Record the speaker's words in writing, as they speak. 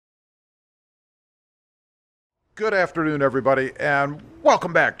Good afternoon, everybody, and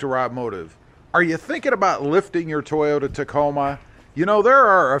welcome back to RobMotive. Are you thinking about lifting your Toyota Tacoma? You know, there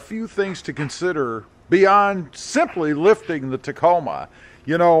are a few things to consider beyond simply lifting the Tacoma.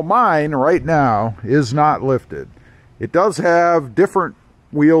 You know, mine right now is not lifted. It does have different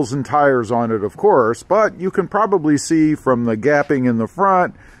wheels and tires on it, of course, but you can probably see from the gapping in the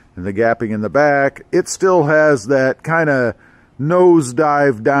front and the gapping in the back, it still has that kind of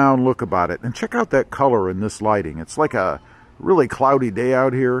nosedive down look about it. And check out that color in this lighting. It's like a really cloudy day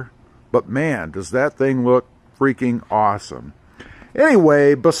out here, but man, does that thing look freaking awesome.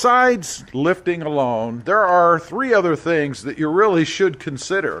 Anyway, besides lifting alone, there are three other things that you really should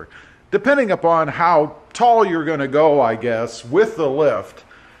consider, depending upon how tall you're going to go, I guess, with the lift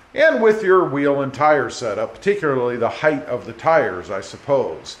and with your wheel and tire setup, particularly the height of the tires, I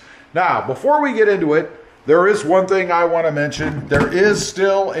suppose. Now, before we get into it, there is one thing I want to mention. There is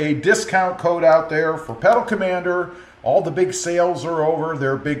still a discount code out there for Pedal Commander. All the big sales are over.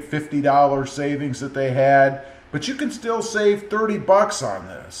 Their big $50 savings that they had. But you can still save 30 bucks on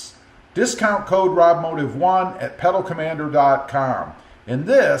this. Discount code RobMotive1 at pedalcommander.com. And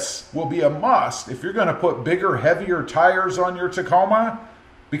this will be a must if you're going to put bigger, heavier tires on your Tacoma,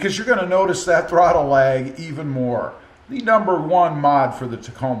 because you're going to notice that throttle lag even more. The #1 mod for the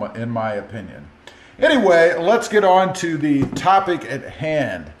Tacoma, in my opinion. Anyway, let's get on to the topic at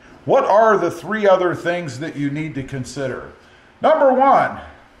hand. What are the three other things that you need to consider? Number one,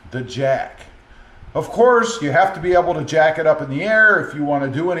 the jack. Of course, you have to be able to jack it up in the air if you want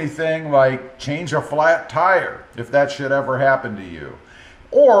to do anything like change a flat tire, if that should ever happen to you.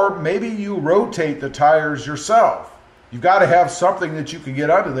 Or maybe you rotate the tires yourself. You've got to have something that you can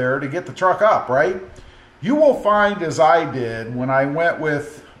get under there to get the truck up, right? You will find, as I did when I went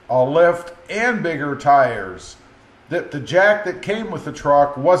with a lift and bigger tires, that the jack that came with the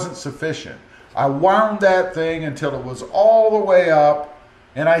truck wasn't sufficient. I wound that thing until it was all the way up,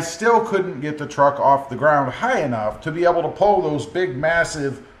 and I still couldn't get the truck off the ground high enough to be able to pull those big,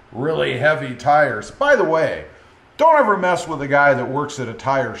 massive, really heavy tires. By the way, don't ever mess with a guy that works at a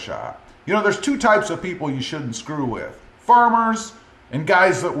tire shop. You know, there's two types of people you shouldn't screw with: farmers and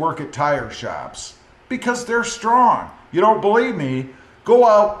guys that work at tire shops, because they're strong. You don't believe me? Go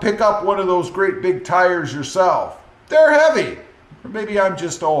out, pick up one of those great big tires yourself. They're heavy. Or maybe I'm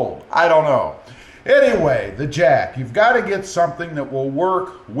just old. I don't know. Anyway, the jack. You've got to get something that will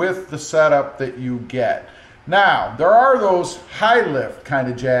work with the setup that you get. Now, there are those high lift kind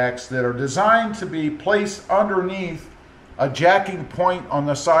of jacks that are designed to be placed underneath a jacking point on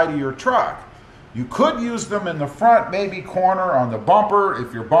the side of your truck. You could use them in the front, maybe corner on the bumper,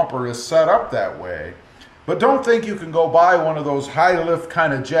 if your bumper is set up that way. But don't think you can go buy one of those high lift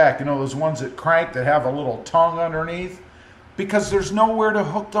kind of jack, you know, those ones that crank that have a little tongue underneath, because there's nowhere to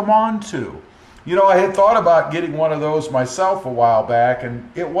hook them onto. You know, I had thought about getting one of those myself a while back, and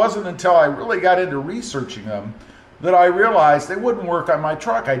it wasn't until I really got into researching them that I realized they wouldn't work on my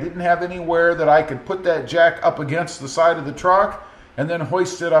truck. I didn't have anywhere that I could put that jack up against the side of the truck and then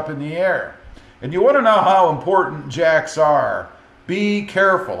hoist it up in the air. And you want to know how important jacks are. Be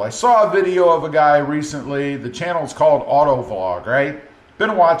careful. I saw a video of a guy recently. The channel's called Autovlog, right?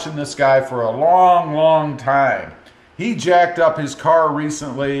 Been watching this guy for a long, long time. He jacked up his car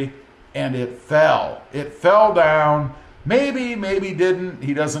recently and it fell. It fell down. Maybe didn't.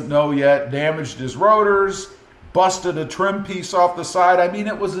 He doesn't know yet. Damaged his rotors, busted a trim piece off the side. I mean,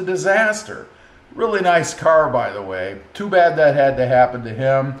 it was a disaster. Really nice car, by the way. Too bad that had to happen to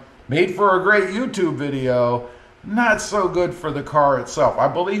him. Made for a great YouTube video. Not so good for the car itself. I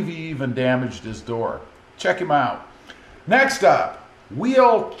believe he even damaged his door. Check him out. Next up,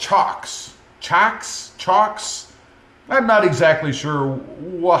 wheel chocks. Chocks? I'm not exactly sure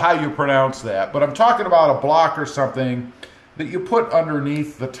how you pronounce that, but I'm talking about a block or something that you put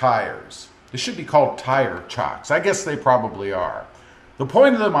underneath the tires. They should be called tire chocks. I guess they probably are. The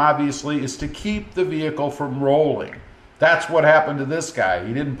point of them, obviously, is to keep the vehicle from rolling. That's what happened to this guy.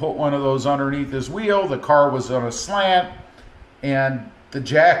 He didn't put one of those underneath his wheel. The car was on a slant, and the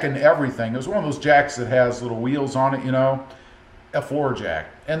jack and everything. It was one of those jacks that has little wheels on it, you know, a floor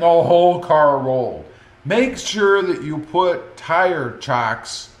jack. And the whole car rolled. Make sure that you put tire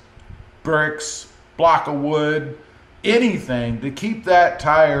chocks, bricks, block of wood, anything to keep that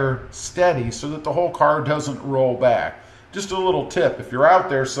tire steady so that the whole car doesn't roll back. Just a little tip, if you're out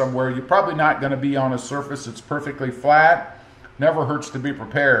there somewhere, you're probably not going to be on a surface that's perfectly flat. Never hurts to be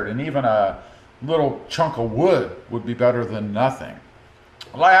prepared, and even a little chunk of wood would be better than nothing.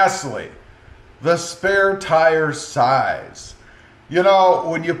 Lastly, the spare tire size. You know,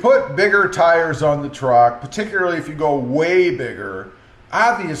 when you put bigger tires on the truck, particularly if you go way bigger,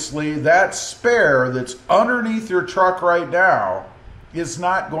 obviously that spare that's underneath your truck right now is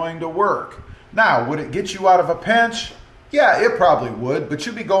not going to work. Now, would it get you out of a pinch? Yeah, it probably would, but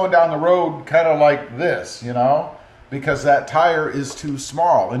you'd be going down the road kind of like this, you know, because that tire is too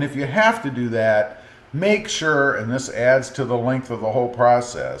small. And if you have to do that, make sure, and this adds to the length of the whole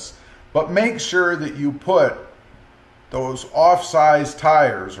process, but make sure that you put those off-size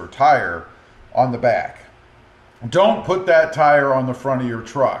tires or tire on the back. Don't put that tire on the front of your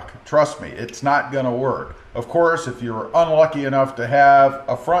truck. Trust me, it's not going to work. Of course, if you're unlucky enough to have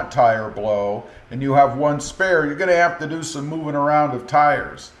a front tire blow and you have one spare, you're going to have to do some moving around of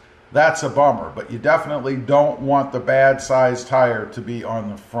tires. That's a bummer, but you definitely don't want the bad size tire to be on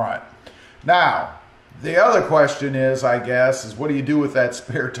the front. Now, the other question is, I guess, is what do you do with that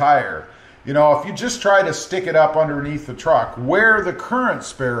spare tire? You know, if you just try to stick it up underneath the truck, where the current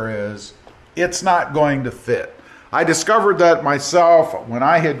spare is, it's not going to fit. I discovered that myself when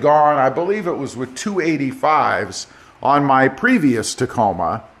I had gone, I believe it was with 285s on my previous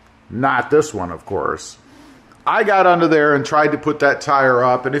Tacoma, not this one, of course. I got under there and tried to put that tire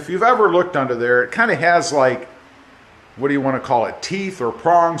up, and if you've ever looked under there, it kind of has like, what do you want to call it, teeth or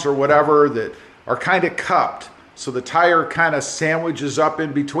prongs or whatever that are kind of cupped, so the tire kind of sandwiches up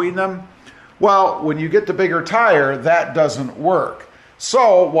in between them. Well, when you get the bigger tire, that doesn't work.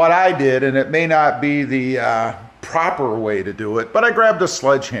 So what I did, and it may not be the proper way to do it, but I grabbed a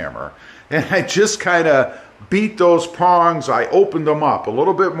sledgehammer and I just kind of beat those prongs. I opened them up a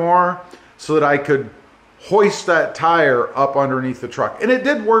little bit more so that I could hoist that tire up underneath the truck. And it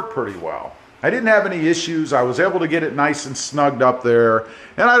did work pretty well. I didn't have any issues. I was able to get it nice and snugged up there.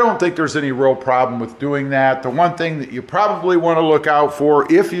 And I don't think there's any real problem with doing that. The one thing that you probably want to look out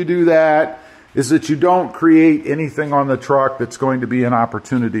for if you do that is that you don't create anything on the truck that's going to be an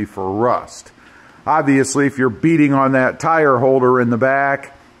opportunity for rust. Obviously, if you're beating on that tire holder in the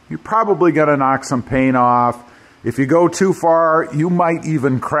back, you're probably going to knock some paint off. If you go too far, you might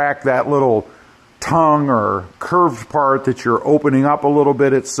even crack that little tongue or curved part that you're opening up a little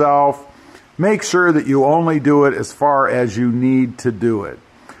bit itself. Make sure that you only do it as far as you need to do it.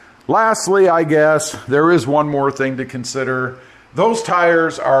 Lastly, I guess, there is one more thing to consider. Those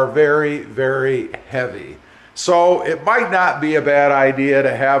tires are very, very heavy. So it might not be a bad idea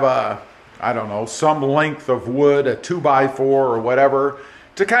to have I don't know, some length of wood, a 2x4 or whatever,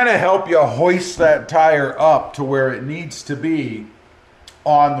 to kind of help you hoist that tire up to where it needs to be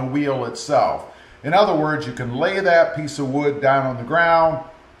on the wheel itself. In other words, you can lay that piece of wood down on the ground,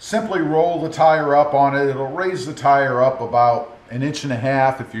 simply roll the tire up on it. It'll raise the tire up about 1.5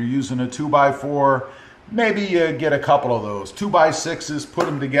 inches if you're using a 2x4. Maybe you get a couple of those 2x6s, put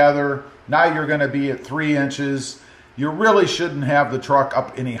them together. Now you're going to be at 3 inches. You really shouldn't have the truck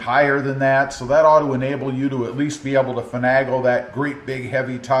up any higher than that, so that ought to enable you to at least be able to finagle that great big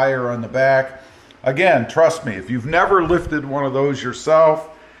heavy tire on the back. Again, trust me, if you've never lifted one of those yourself,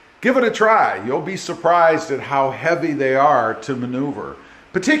 give it a try. You'll be surprised at how heavy they are to maneuver.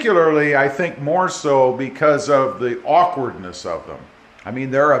 Particularly, I think more so because of the awkwardness of them. I mean,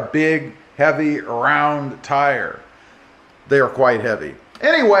 they're a big, heavy, round tire. They are quite heavy.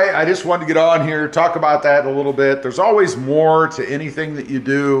 Anyway, I just wanted to get on here, talk about that a little bit. There's always more to anything that you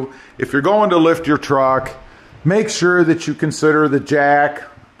do. If you're going to lift your truck, make sure that you consider the jack.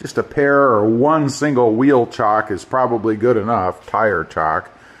 Just a pair or one single wheel chock is probably good enough, tire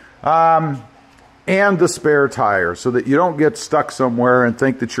chock. And the spare tire so that you don't get stuck somewhere and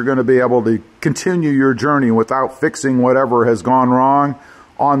think that you're going to be able to continue your journey without fixing whatever has gone wrong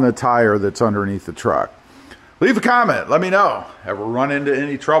on the tire that's underneath the truck. Leave a comment. Let me know. Ever run into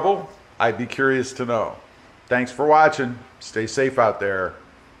any trouble? I'd be curious to know. Thanks for watching. Stay safe out there.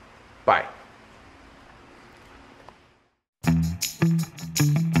 Bye.